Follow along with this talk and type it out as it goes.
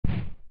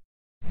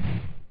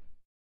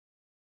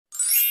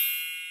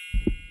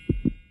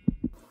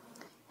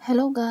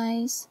Hello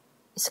guys!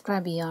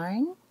 Scrubby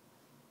yarn,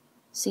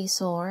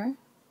 scissor,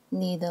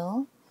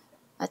 needle,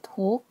 at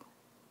hook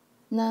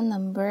na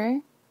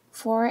number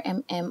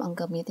 4mm ang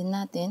gamitin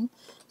natin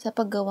sa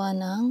paggawa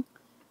ng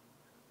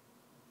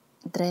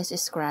dress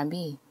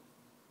scrubby.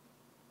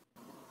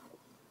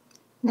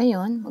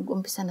 Ngayon,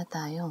 mag-umpisa na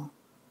tayo.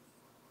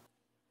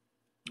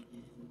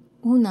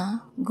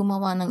 Una,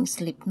 gumawa ng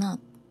slip knot.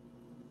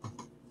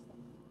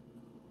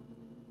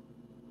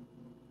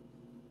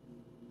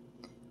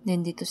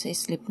 Then dito sa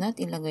slip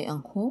knot, ilagay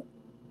ang hook.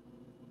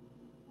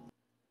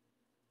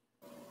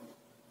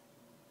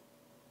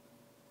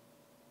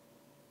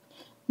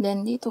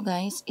 Then dito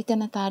guys,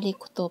 itinatali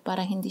ko to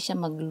para hindi siya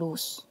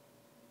mag-loose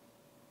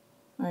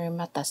or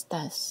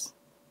matastas.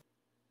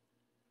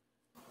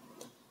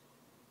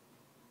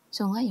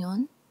 So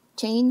ngayon,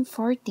 chain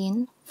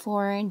 14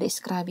 for the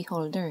scrubby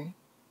holder.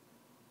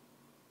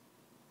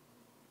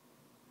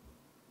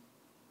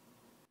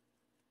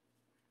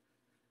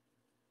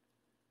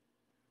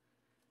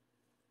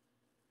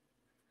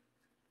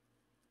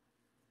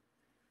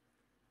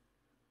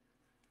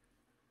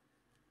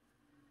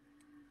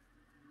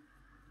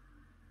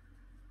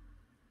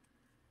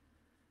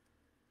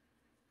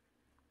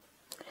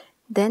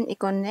 Then,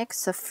 i-connect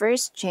sa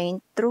first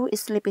chain through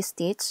slippy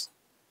stitch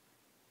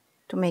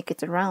to make it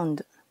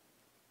round.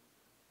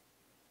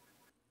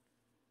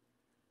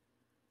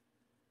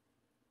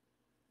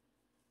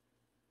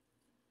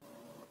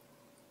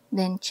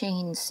 Then,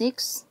 chain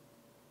 6.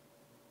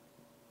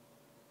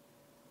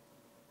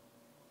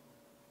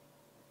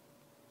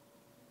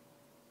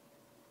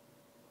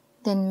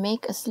 Then,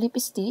 make a slippy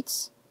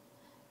stitch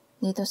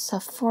dito sa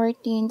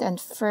 14th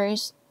and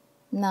 1st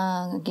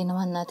na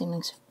ginawa natin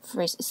ng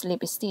first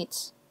slippy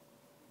stitch.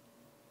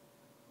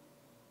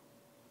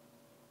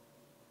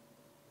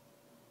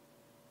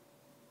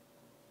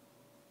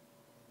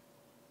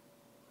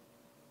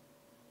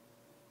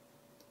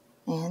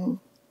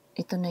 And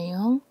ito na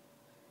yung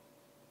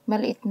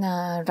maliit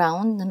na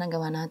round na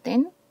nagawa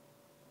natin.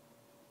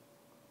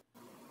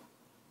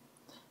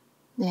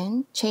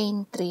 Then,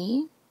 chain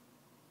 3.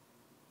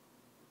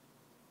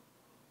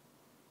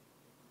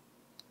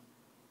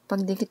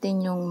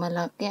 Pagdikitin yung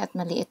malaki at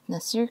maliit na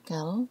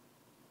circle.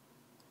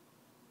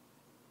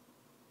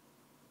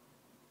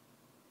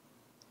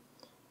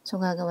 So,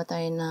 gagawa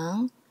tayo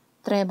ng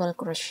treble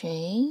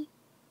crochet.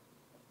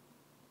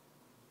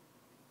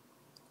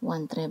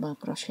 1 treble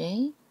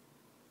crochet.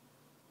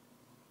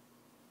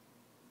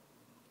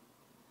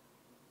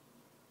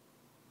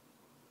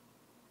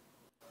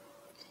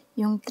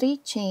 Yung 3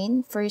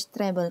 chain, first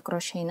treble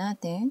crochet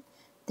natin,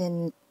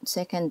 then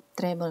second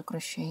treble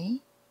crochet.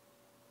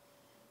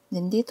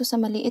 Then dito sa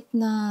maliit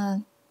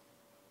na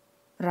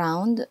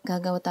round,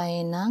 gagawa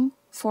tayo ng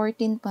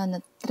 14 pa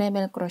na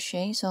treble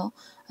crochet. So,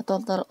 a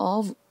total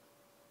of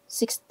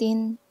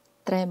 16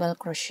 treble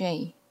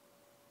crochet.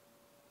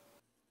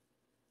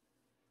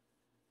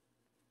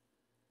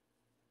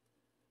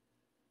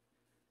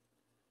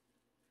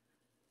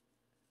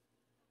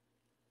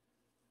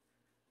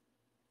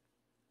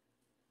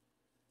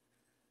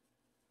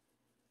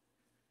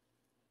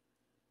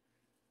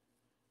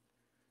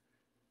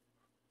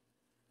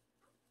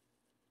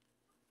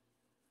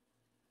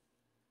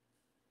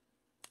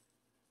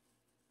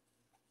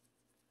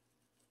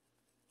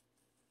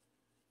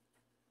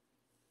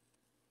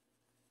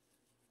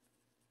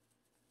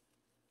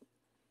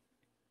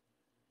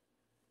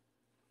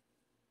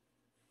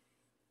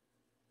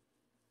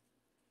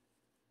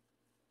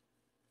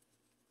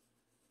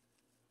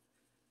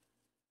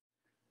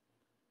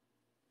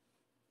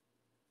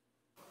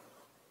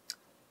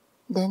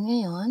 Then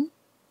ngayon,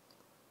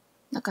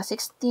 naka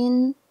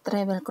 16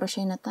 treble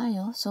crochet na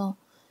tayo. So,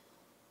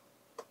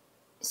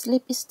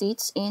 slip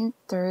stitch in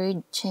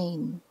third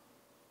chain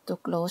to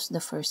close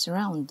the first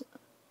round.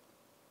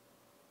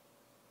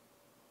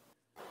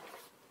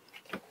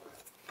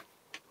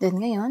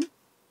 Then ngayon,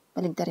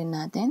 baligtarin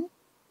natin.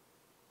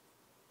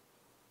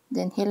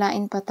 Then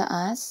hilain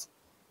pataas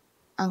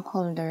ang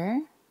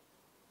holder.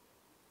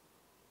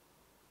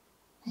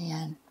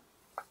 Ayan.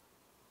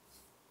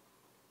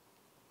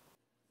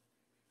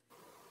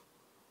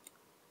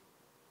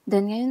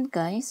 Then ngayon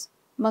guys,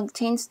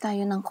 mag-change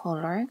tayo ng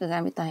color.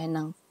 Gagamit tayo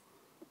ng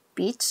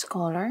peach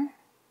color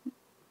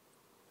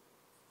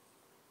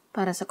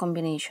para sa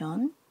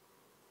combination.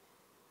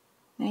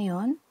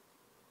 Ngayon,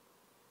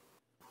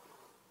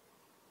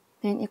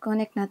 then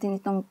i-connect natin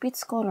itong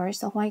peach color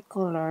sa white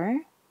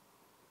color.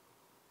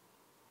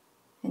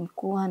 Then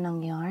kuha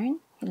ng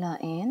yarn,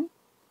 hilain.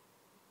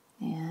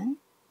 Ayan.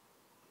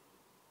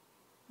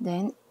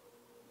 Then,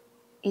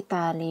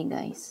 itali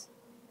guys.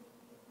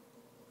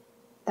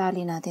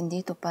 Tali natin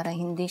dito para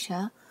hindi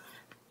siya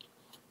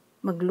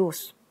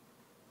mag-loose.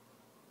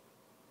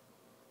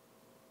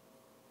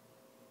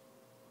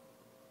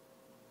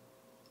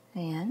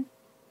 Ayan.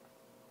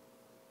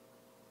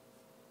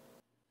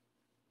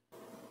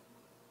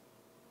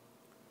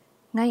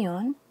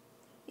 Ngayon,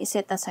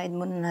 iset aside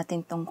muna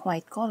natin tong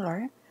white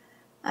color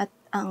at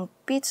ang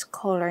peach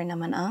color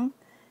naman ang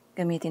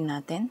gamitin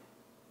natin.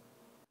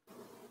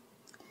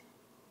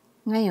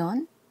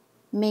 Ngayon,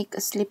 make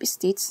a slip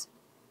stitch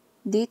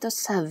dito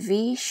sa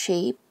V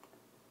shape.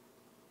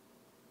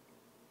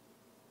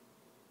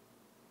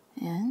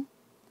 Ayan,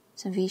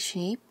 sa V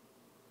shape,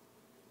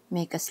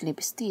 make a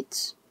slip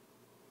stitch.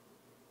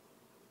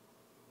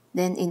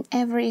 Then, in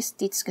every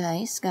stitch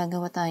guys,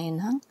 gagawa tayo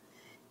ng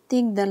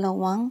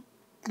tig-dalawang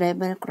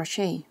treble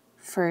crochet.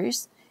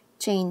 First,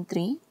 chain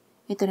 3.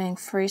 Ito na yung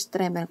first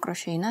treble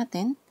crochet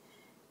natin.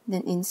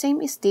 Then, in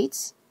same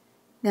stitch,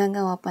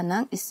 gagawa pa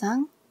ng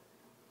isang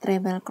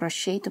treble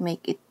crochet to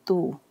make it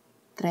 2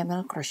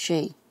 treble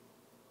crochet.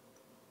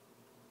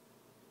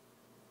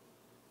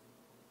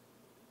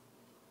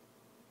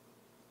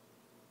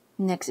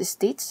 Next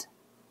stitch,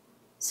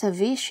 sa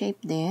V shape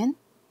din,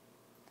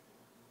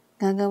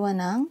 gagawa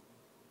ng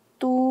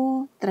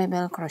 2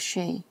 treble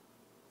crochet.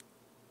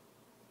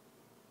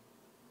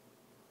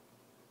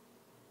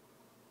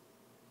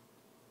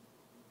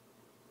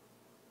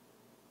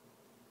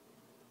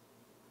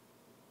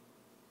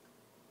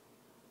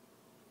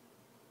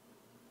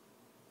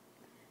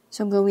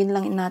 So, gawin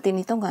lang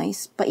natin ito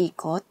guys,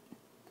 paikot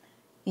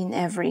in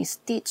every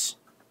stitch.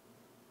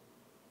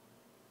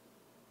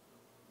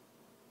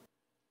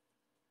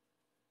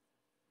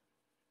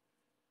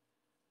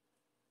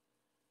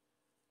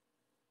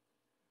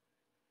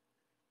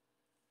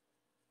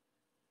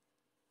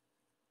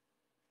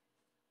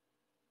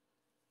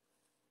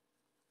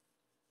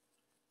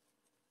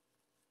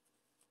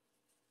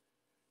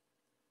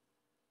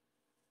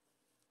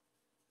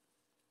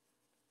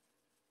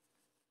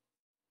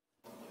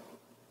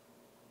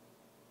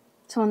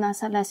 So,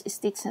 nasa last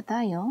stitch na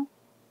tayo.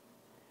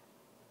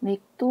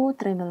 Make 2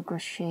 treble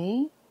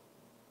crochet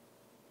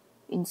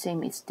in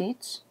same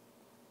stitch.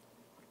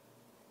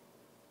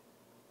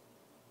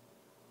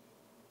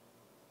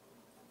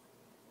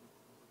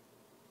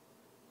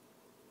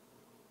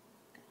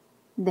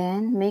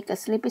 Then, make a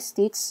slip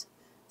stitch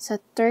sa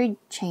third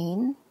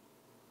chain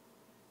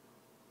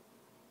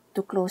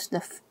to close the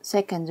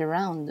second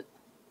round.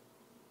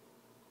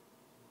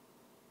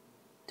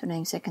 Ito na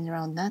yung second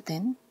round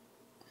natin.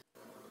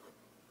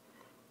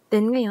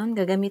 Then ngayon,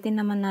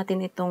 gagamitin naman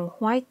natin itong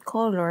white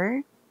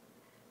color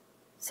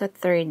sa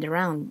third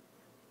round.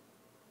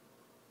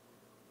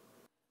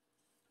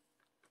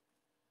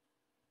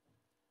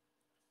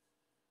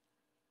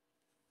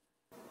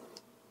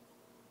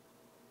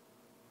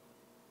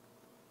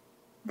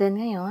 Then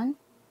ngayon,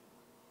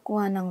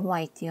 kuha ng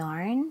white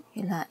yarn,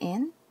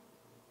 hilain.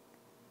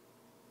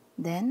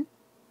 Then,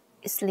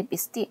 slip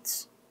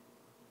stitch.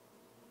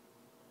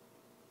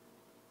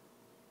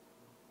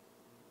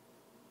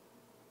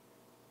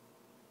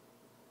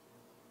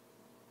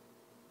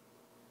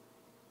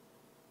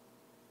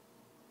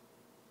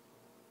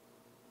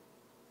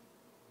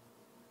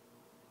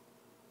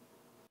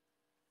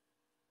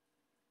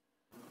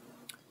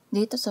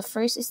 Dito sa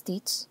first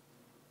stitch,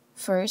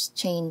 first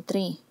chain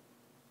 3.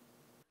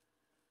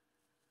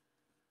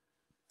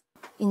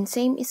 In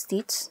same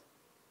stitch,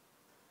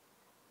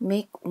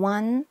 make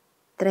 1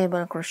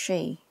 treble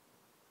crochet.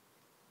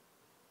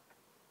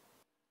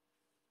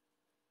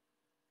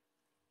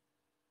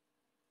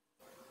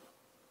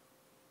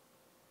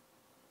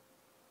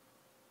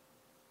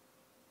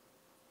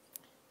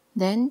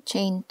 Then,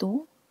 chain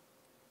 2.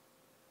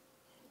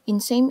 In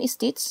same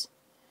stitch,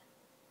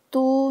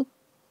 2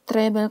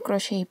 treble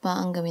crochet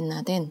pa ang gawin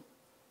natin.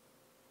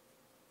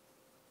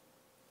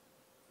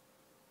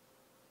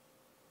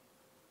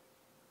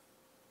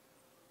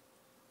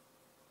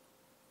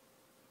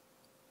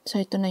 So,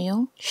 ito na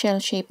yung shell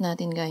shape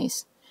natin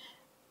guys.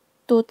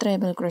 2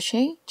 treble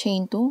crochet,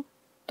 chain 2,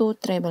 2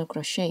 treble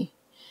crochet.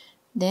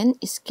 Then,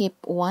 skip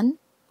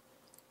 1.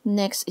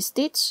 Next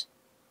stitch,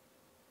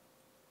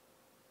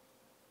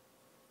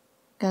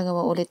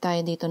 gagawa ulit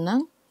tayo dito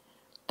ng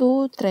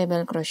 2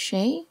 treble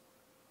crochet.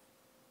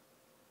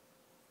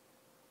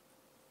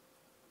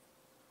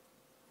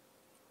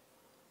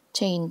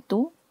 Chain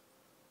 2.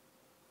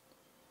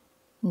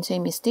 In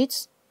same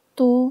stitch,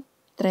 2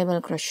 treble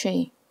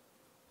crochet.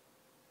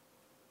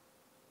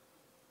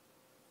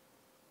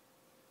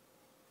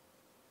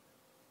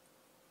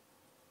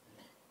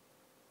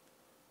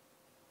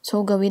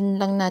 So, gawin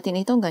lang natin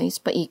ito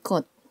guys,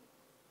 paikot.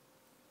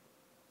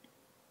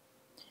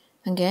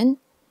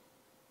 Again,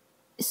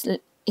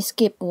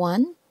 skip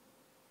 1.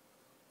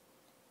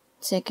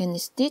 Second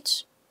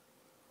stitch,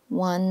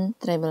 1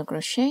 treble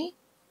crochet,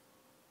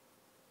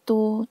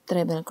 2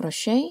 treble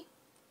crochet,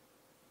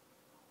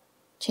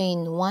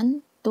 chain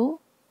 1, 2,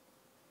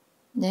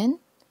 then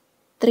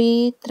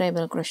 3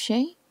 treble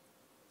crochet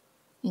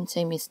in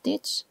same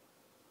stitch,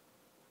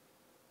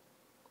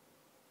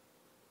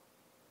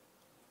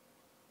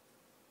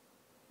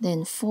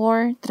 then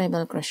 4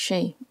 treble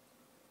crochet.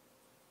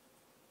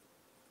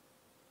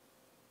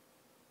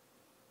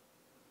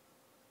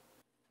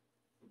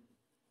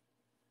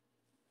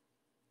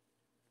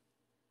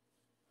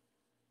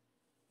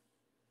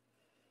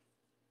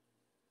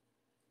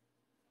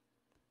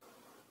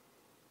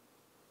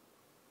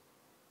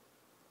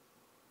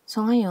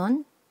 So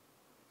ngayon,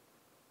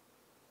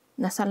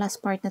 nasa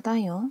last part na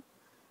tayo.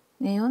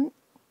 Ngayon,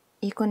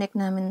 i-connect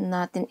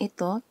natin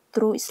ito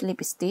through slip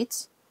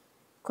stitch.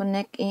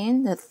 Connect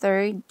in the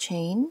third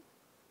chain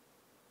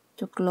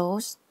to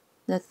close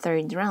the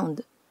third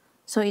round.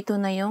 So, ito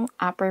na yung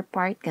upper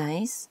part,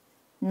 guys,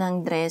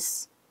 ng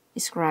dress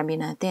scrubby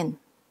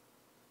natin.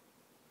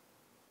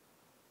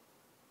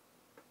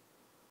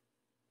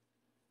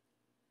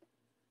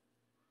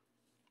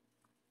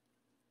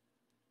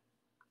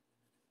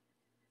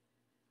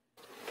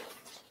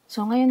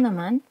 So, ngayon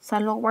naman,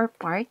 sa lower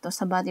part o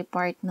sa body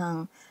part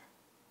ng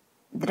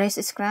dress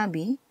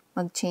scrubby,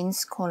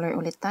 mag-change color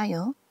ulit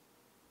tayo.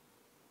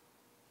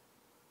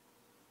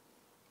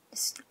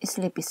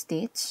 Slip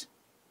stitch.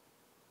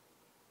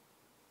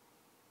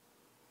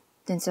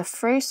 Then, sa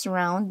first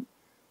round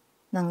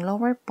ng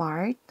lower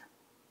part,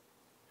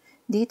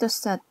 dito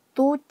sa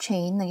 2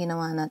 chain na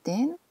ginawa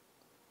natin,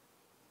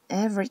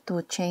 every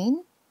 2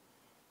 chain,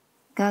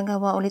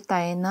 gagawa ulit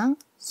tayo ng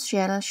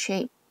shell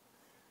shape.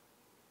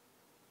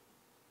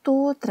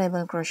 2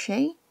 treble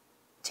crochet,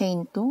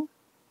 chain 2,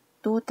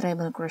 2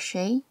 treble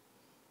crochet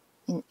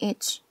in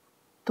each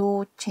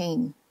 2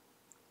 chain.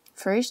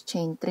 First,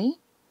 chain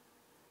 3,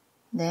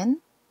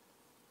 then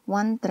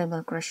 1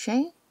 treble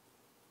crochet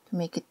to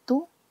make it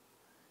 2,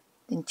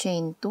 then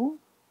chain 2,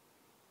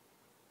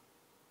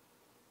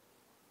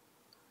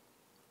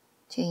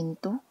 chain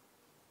 2,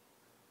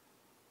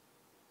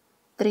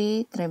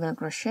 3 treble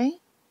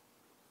crochet,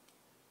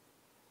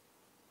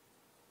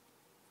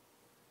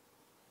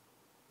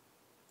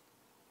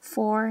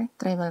 four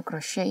treble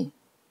crochet.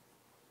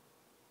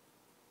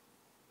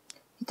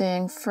 Ito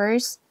yung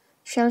first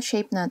shell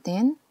shape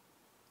natin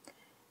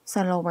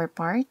sa lower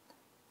part.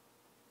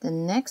 The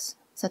next,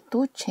 sa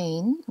 2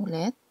 chain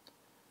ulit,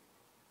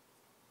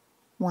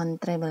 1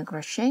 treble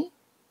crochet,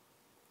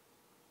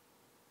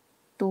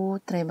 2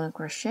 treble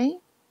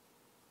crochet,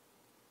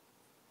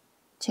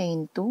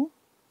 chain 2,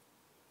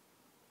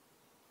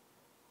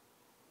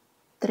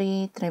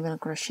 3 treble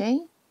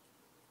crochet,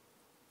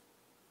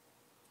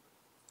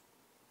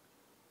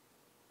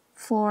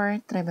 4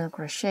 treble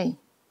crochet.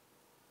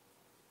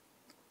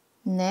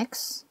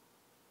 Next,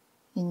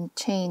 in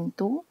chain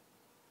 2,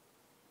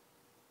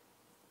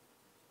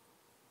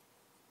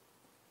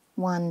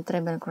 1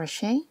 treble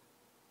crochet,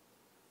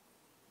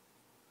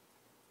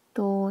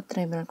 2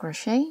 treble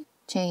crochet,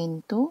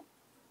 chain 2,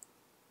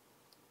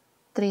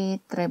 3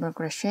 treble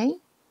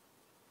crochet,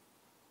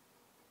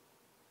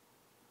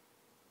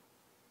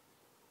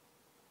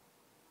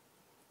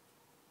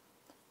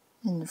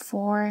 and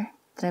 4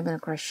 treble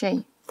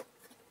crochet.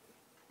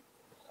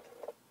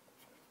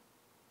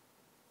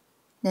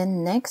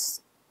 Then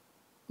next,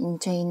 in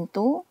chain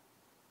 2,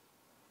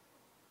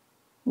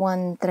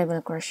 1 treble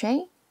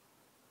crochet,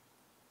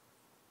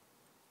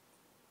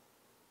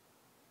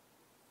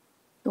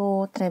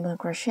 2 treble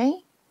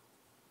crochet,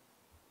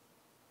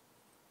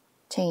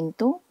 chain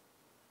 2,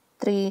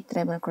 3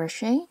 treble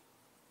crochet,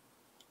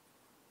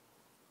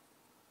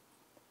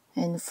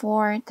 and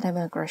 4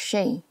 treble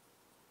crochet.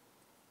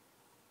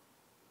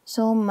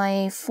 So,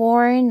 may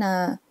 4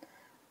 na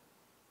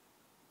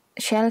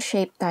shell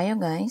shape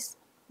tayo, guys.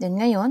 Then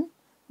ngayon,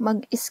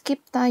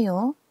 mag-skip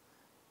tayo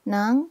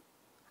ng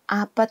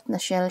 4 na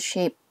shell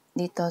shape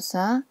dito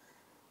sa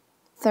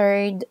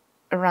third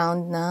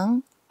round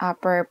ng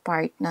upper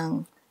part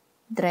ng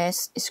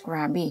dress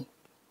scrubby.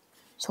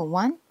 So,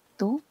 1,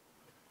 2,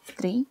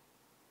 3,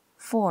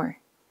 4.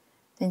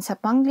 Then sa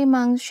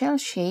panglimang shell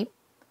shape,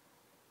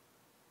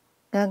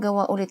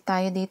 gagawa ulit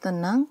tayo dito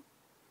ng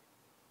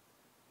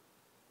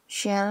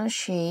shell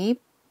shape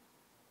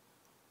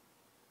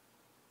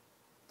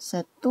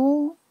sa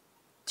 2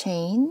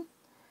 chain,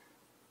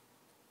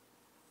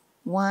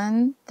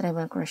 1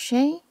 treble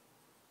crochet,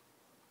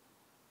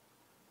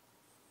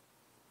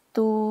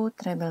 2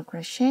 treble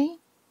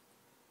crochet,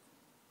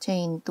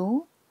 chain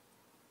 2,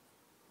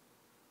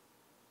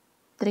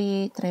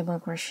 3 treble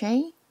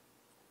crochet,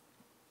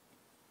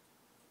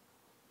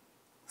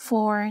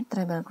 4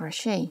 treble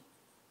crochet.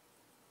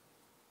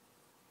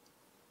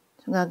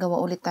 So,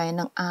 gagawa ulit tayo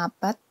ng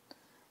 4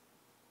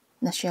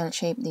 na shell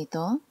shape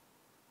dito.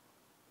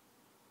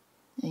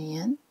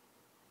 Ayan.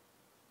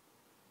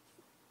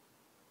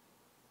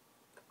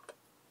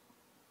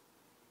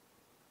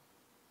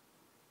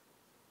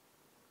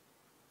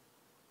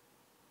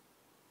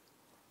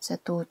 Sa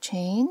 2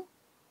 chain,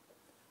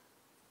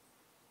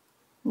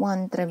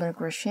 1 treble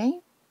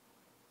crochet,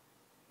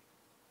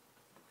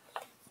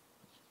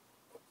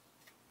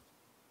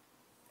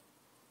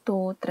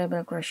 2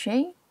 treble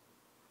crochet,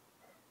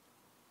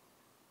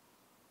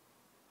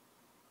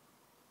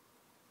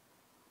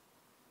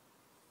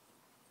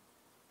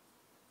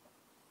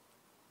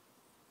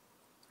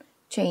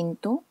 chain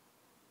 2,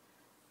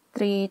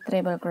 3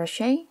 treble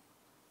crochet,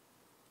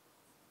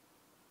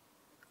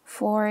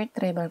 4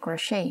 treble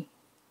crochet.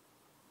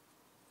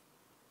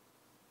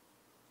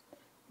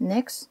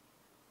 Next,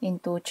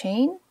 in 2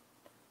 chain,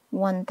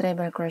 1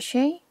 treble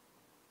crochet,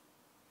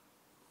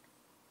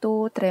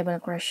 2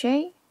 treble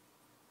crochet,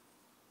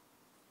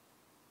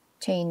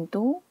 chain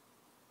 2,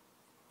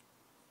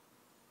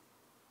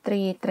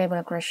 3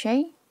 treble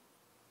crochet,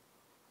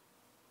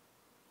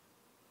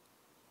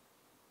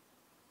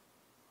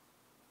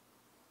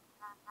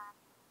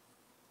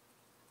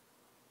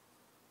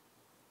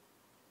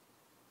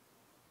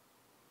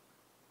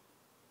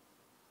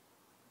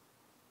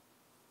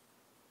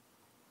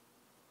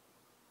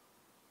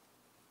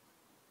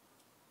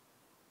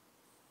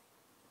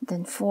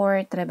 then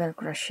 4 treble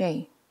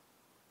crochet.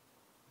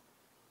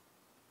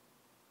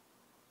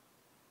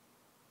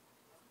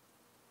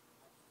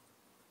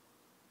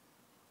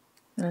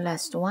 The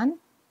last one,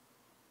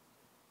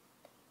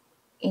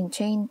 in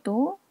chain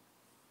 2,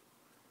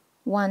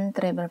 1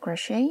 treble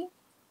crochet,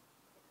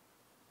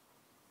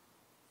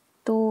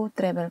 2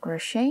 treble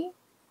crochet,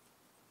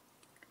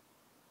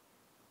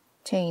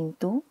 chain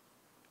 2,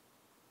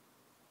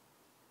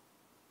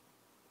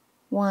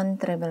 1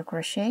 treble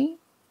crochet,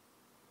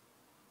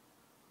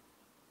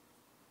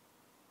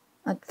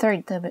 at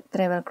third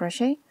treble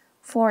crochet,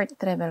 4th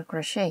treble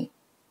crochet.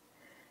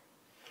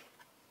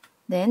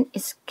 Then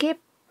skip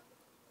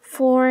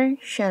 4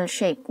 shell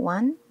shape,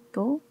 1,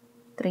 2,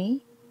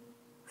 3,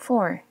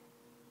 4.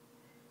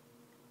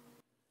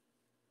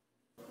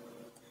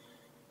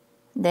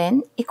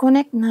 Then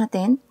i-connect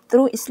natin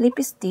through slip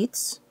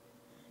stitch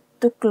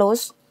to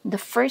close the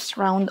first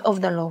round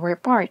of the lower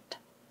part.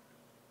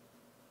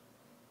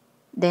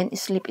 Then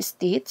slip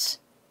stitch.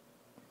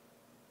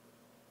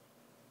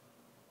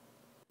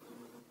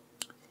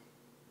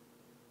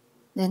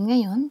 Then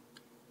ngayon,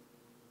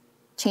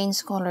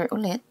 change color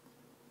ulit.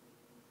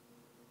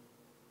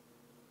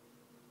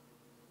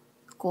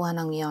 Kuha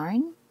ng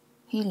yarn,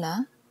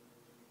 hila,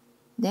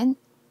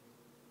 then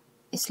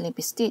slip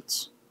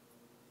stitch.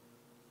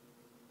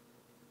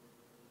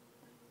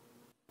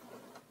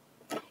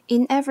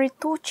 In every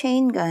 2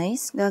 chain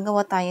guys,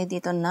 gagawa tayo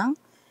dito ng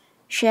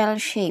shell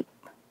shape.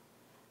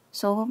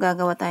 So,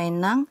 gagawa tayo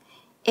ng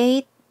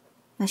 8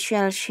 na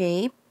shell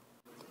shape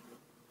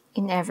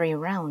in every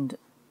round.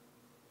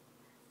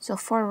 So,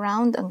 4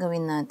 round ang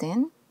gawin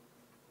natin.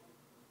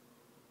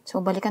 So,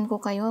 balikan ko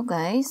kayo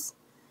guys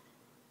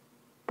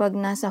pag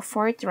nasa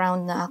 4th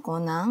round na ako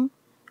ng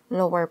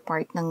lower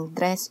part ng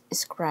dress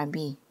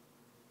scrubby.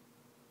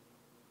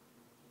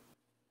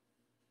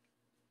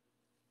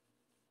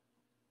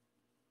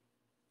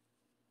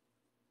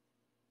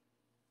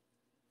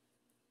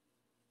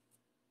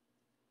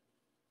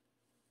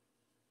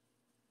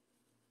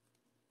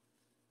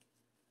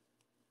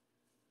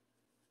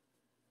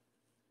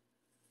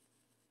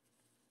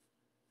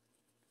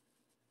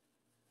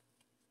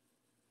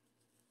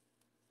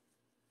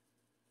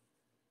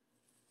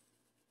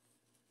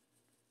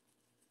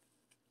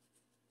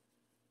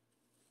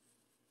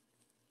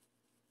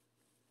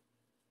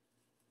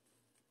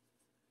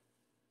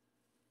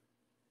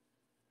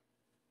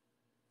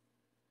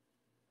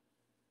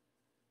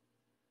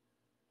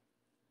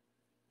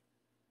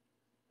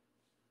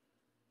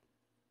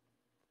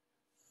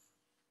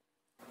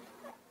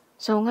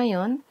 So,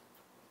 ngayon,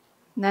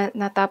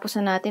 natapos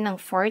na natin ang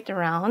 4th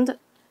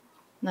round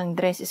ng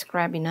dress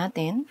scrubby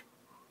natin.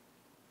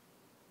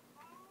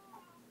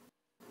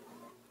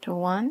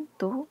 So, 1,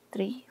 2,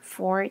 3,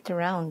 4th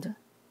round.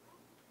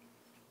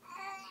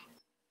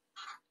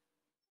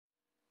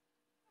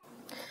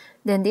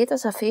 Then, dito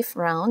sa 5th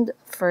round,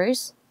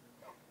 first,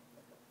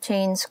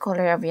 change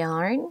color of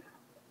yarn.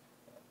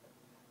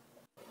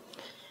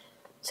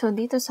 So,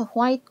 dito sa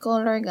white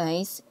color,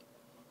 guys,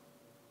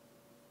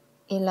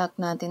 i-lock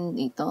natin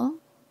dito.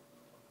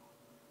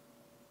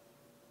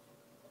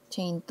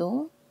 Chain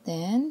 2,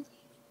 then,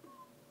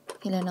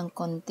 hila ng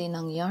konti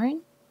ng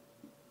yarn.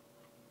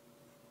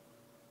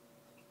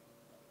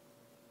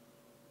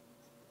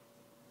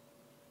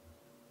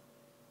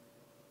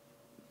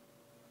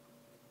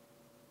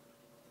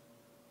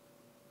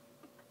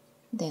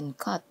 Then,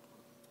 cut.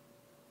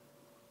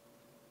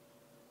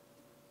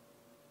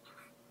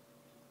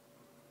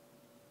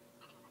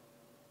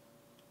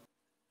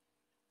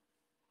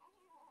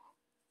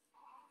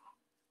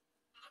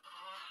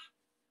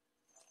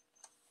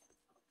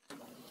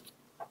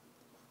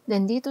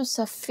 Then, dito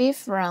sa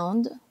 5th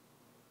round,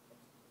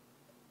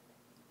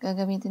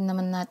 gagamitin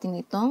naman natin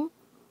itong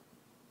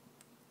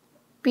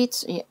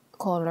peach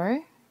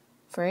color.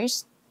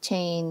 First,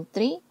 chain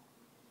 3,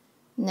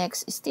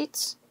 next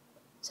stitch,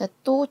 sa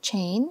 2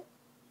 chain,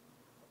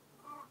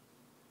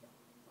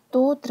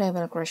 2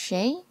 treble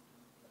crochet,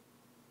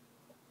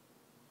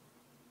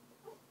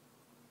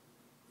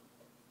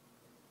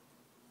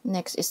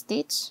 next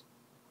stitch,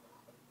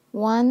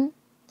 1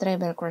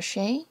 treble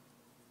crochet,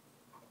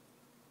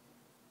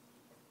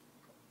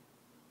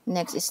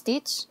 next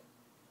stitch,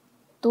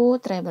 2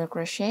 treble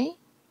crochet,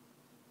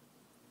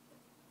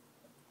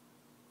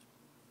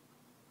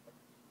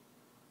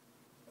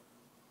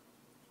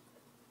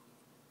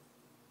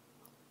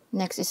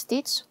 next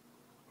stitch,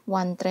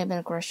 1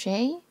 treble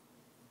crochet,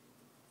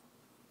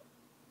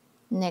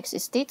 next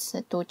stitch,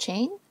 2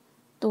 chain,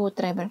 2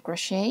 treble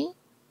crochet,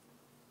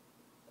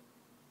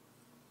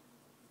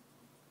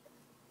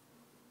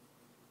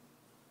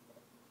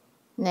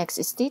 next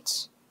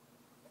stitch,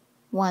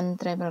 1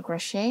 treble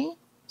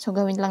crochet. So,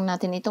 gawin lang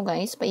natin ito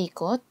guys,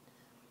 paikot.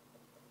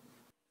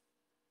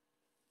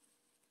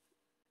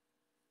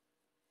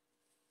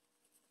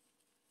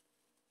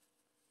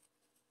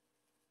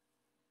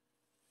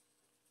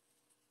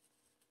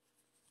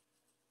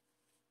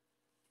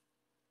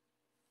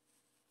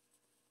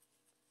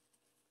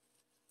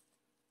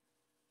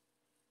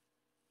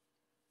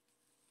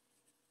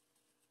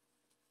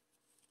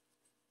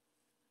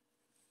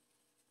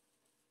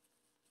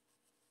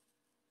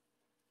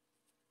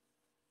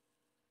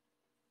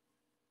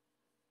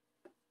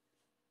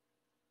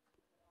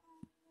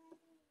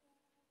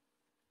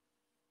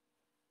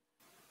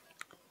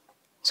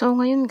 So,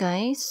 ngayon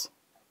guys,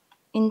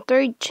 in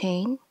third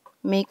chain,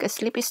 make a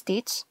slip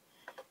stitch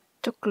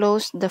to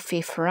close the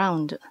 5th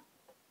round.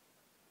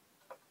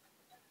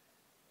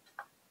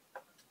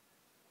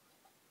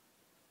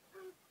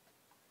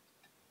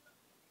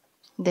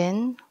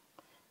 Then,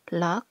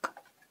 lock,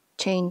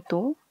 chain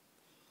 2,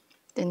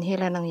 then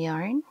hila ng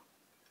yarn,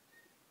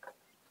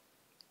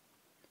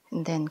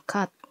 and then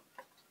cut.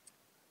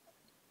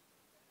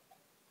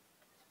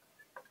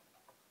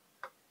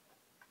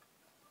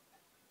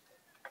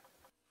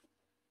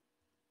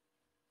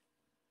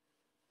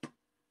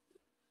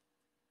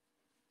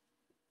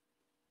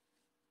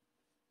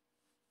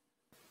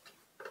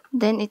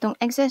 Then, itong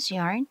excess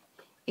yarn,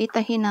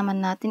 itahin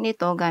naman natin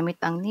ito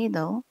gamit ang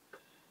needle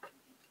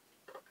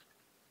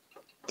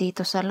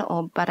dito sa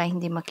loob para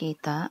hindi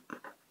makita.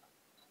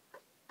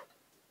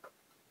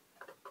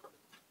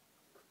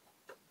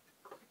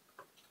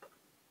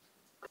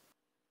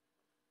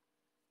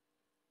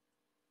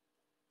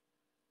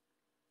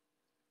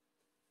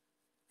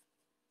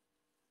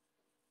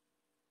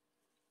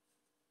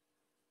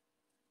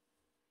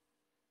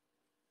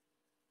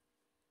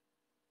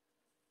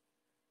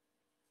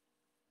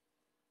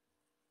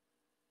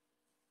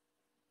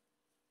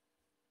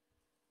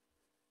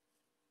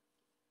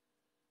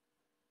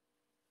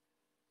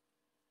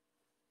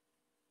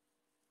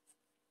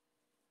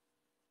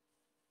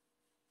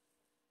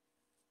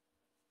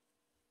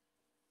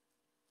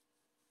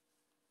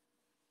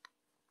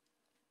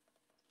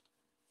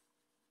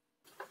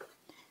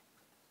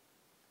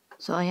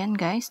 So, ayan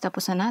guys,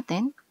 tapos na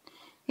natin.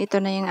 Ito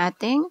na yung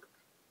ating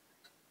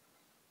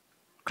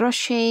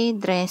crochet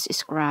dress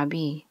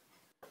scrubby.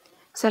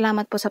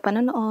 Salamat po sa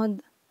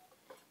panonood.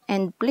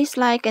 And please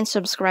like and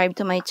subscribe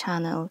to my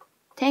channel.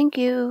 Thank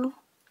you!